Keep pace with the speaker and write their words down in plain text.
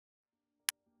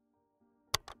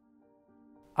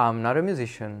I'm not a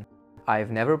musician, I've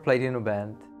never played in a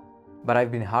band, but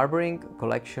I've been harboring a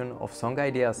collection of song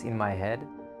ideas in my head,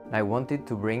 and I wanted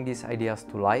to bring these ideas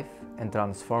to life and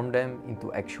transform them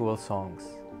into actual songs.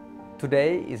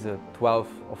 Today is the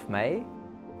 12th of May,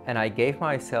 and I gave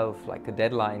myself like a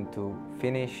deadline to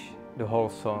finish the whole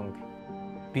song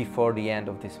before the end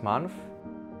of this month,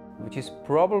 which is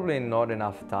probably not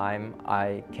enough time.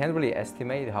 I can't really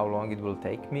estimate how long it will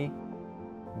take me,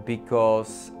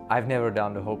 because I've never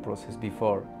done the whole process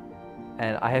before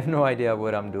and I have no idea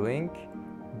what I'm doing,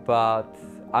 but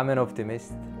I'm an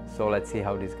optimist, so let's see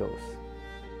how this goes.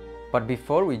 But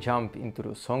before we jump into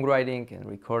the songwriting and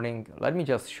recording, let me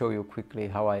just show you quickly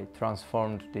how I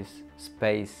transformed this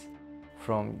space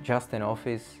from just an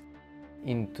office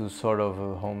into sort of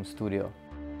a home studio.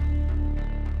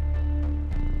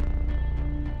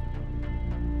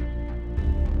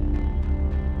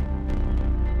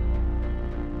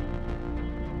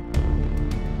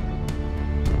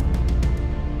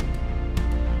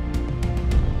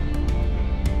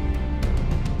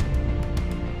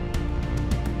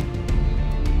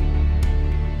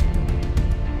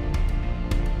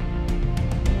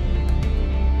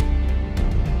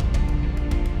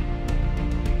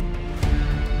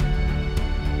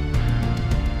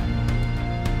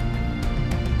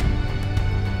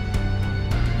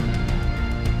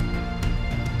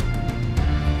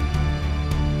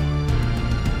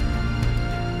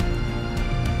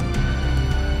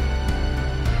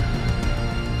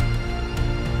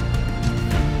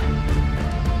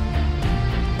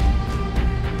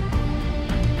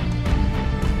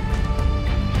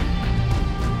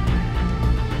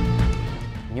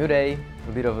 New day,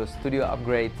 a bit of a studio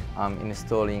upgrade. I'm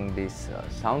installing these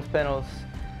sound panels.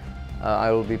 I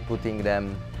will be putting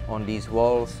them on these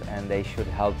walls and they should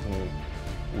help me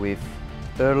with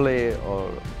early or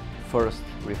first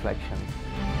reflections.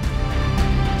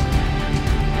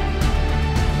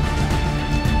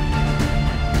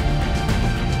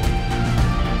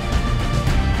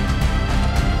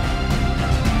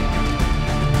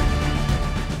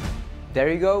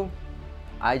 There you go.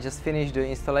 I just finished the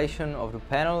installation of the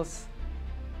panels.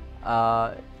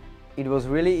 It was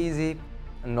really easy,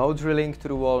 no drilling to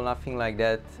the wall, nothing like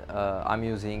that. I'm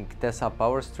using Tesa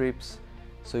power strips,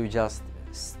 so you just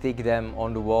stick them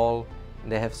on the wall.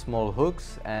 They have small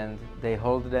hooks and they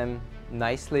hold them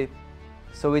nicely.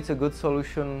 So it's a good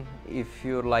solution if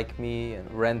you're like me,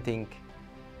 renting.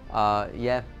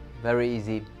 Yeah, very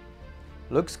easy.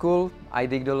 Looks cool, I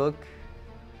dig the look.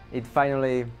 It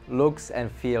finally looks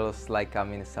and feels like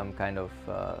I'm in some kind of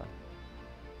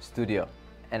studio,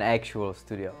 an actual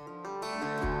studio.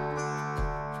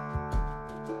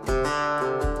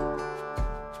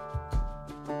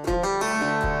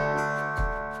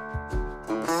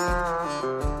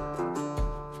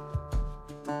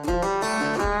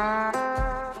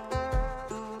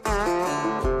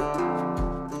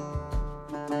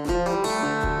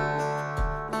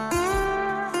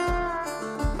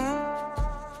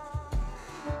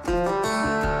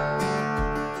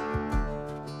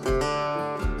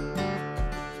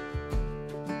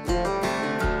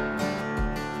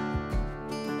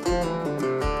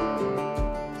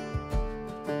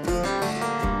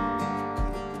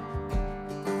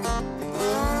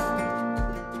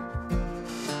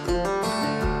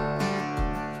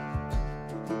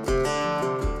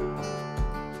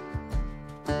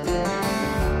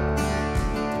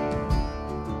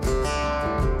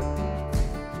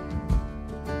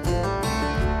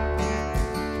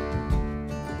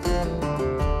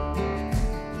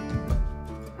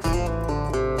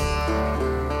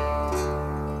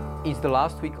 It's the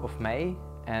last week of May,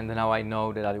 and now I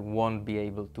know that I won't be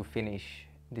able to finish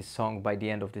this song by the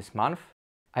end of this month.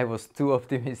 I was too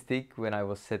optimistic when I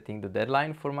was setting the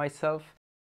deadline for myself.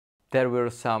 There were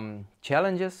some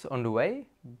challenges on the way,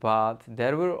 but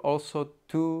there were also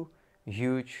two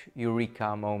huge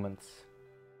eureka moments.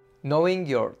 Knowing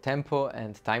your tempo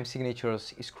and time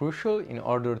signatures is crucial in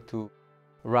order to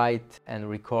write and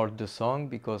record the song,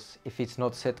 because if it's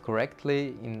not set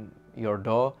correctly in your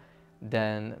DAW,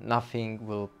 then nothing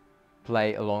will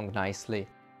play along nicely.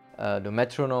 The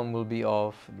metronome will be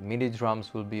off, the MIDI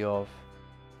drums will be off,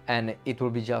 and it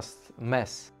will be just a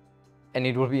mess. And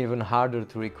it will be even harder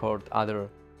to record other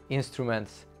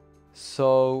instruments.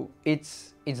 So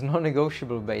it's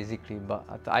non-negotiable basically,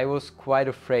 but I was quite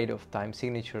afraid of time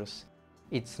signatures.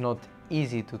 It's not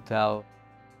easy to tell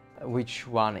which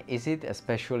one is it,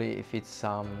 especially if it's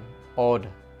some odd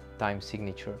time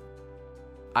signature.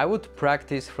 I would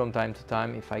practice from time to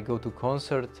time. If I go to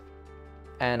concert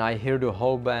and I hear the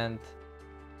whole band,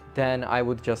 then I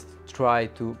would just try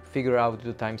to figure out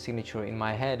the time signature in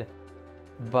my head.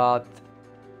 But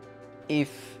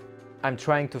if I'm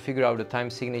trying to figure out the time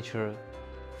signature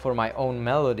for my own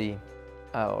melody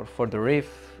or for the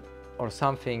riff or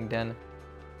something, then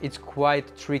it's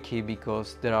quite tricky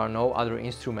because there are no other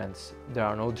instruments, there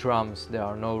are no drums, there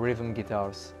are no rhythm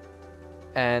guitars,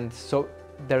 and so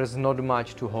there's not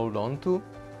much to hold on to.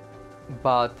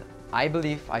 But I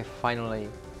believe I finally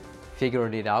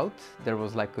figured it out. There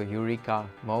was like a eureka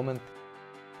moment.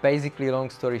 Basically, long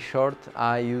story short,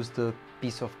 I used a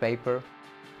piece of paper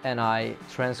and I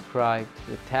transcribed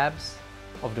the tabs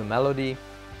of the melody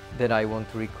that I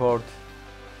want to record.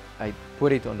 I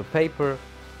put it on the paper,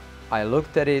 I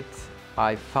looked at it,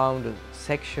 I found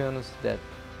sections that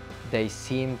they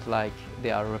seemed like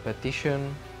they are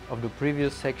repetition of the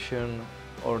previous section,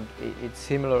 or it's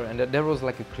similar, and there was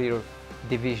like a clear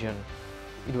division.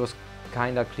 It was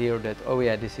kind of clear that, oh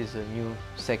yeah, this is a new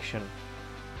section.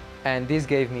 And this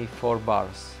gave me 4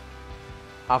 bars.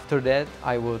 After that,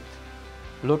 I would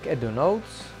look at the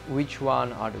notes, which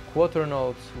one are the quarter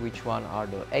notes, which one are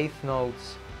the eighth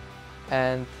notes,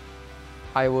 and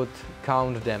I would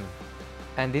count them.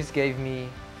 And this gave me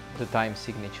the time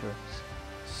signatures.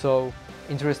 So,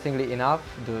 interestingly enough,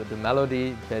 the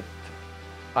melody that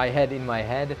I had in my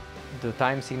head, the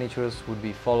time signatures would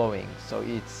be following. So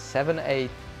it's 7/8,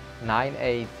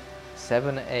 9/8,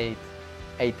 7/8,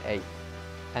 8/8.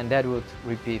 And that would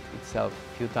repeat itself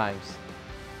a few times.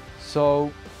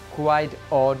 So quite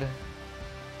odd,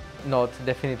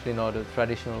 definitely not a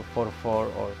traditional 4/4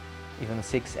 or even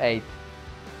 6/8.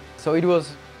 So it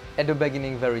was at the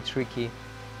beginning very tricky,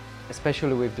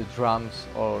 especially with the drums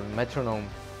or metronome.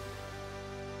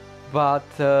 But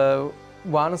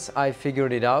once I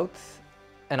figured it out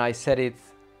and I set it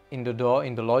in the DAW,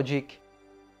 in the Logic,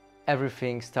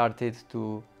 everything started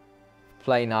to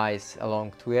play nice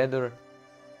along together.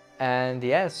 And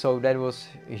yeah, so that was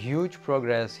a huge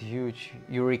progress, huge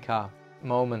eureka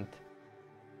moment.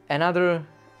 Another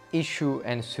issue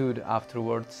ensued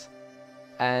afterwards,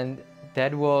 and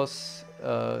that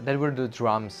were the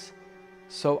drums.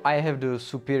 So I have the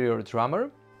Superior drummer,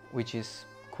 which is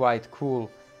quite cool.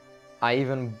 I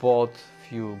even bought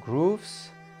few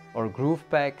grooves or groove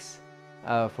packs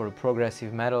for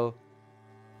progressive metal,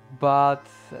 but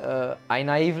I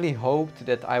naively hoped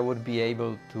that I would be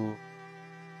able to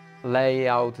lay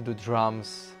out the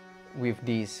drums with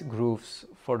these grooves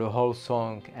for the whole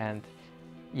song, and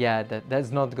yeah,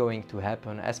 that's not going to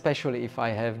happen, especially if I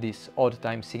have these odd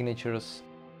time signatures.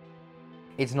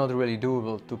 It's not really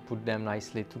doable to put them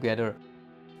nicely together.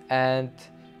 And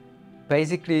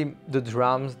basically the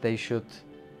drums, they should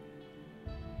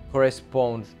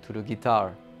correspond to the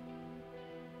guitar.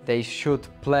 They should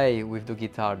play with the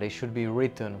guitar, they should be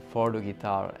written for the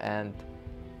guitar, and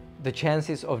the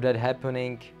chances of that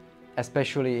happening,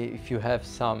 especially if you have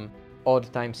some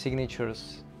odd time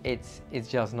signatures, it's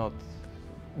just not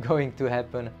going to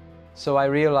happen. So I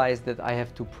realized that I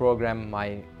have to program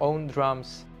my own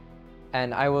drums,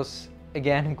 and I was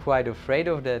again quite afraid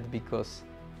of that because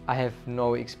I have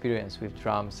no experience with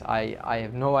drums. I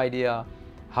have no idea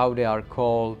how they are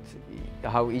called,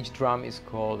 how each drum is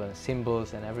called, and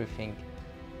cymbals and everything.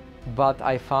 But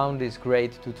I found this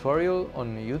great tutorial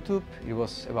on YouTube. It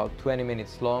was about 20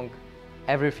 minutes long.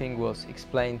 Everything was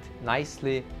explained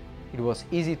nicely, it was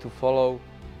easy to follow,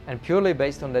 and purely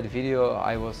based on that video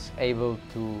I was able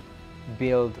to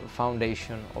build a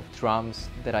foundation of drums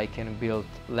that I can build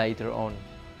later on.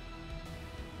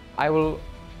 I will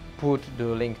put the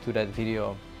link to that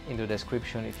video in the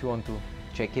description if you want to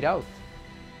check it out.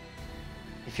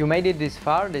 If you made it this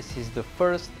far, this is the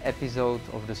first episode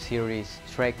of the series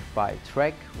Track by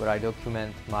Track, where I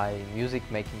document my music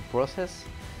making process.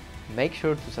 Make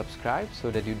sure to subscribe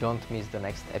so that you don't miss the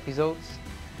next episodes,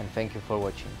 and thank you for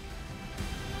watching.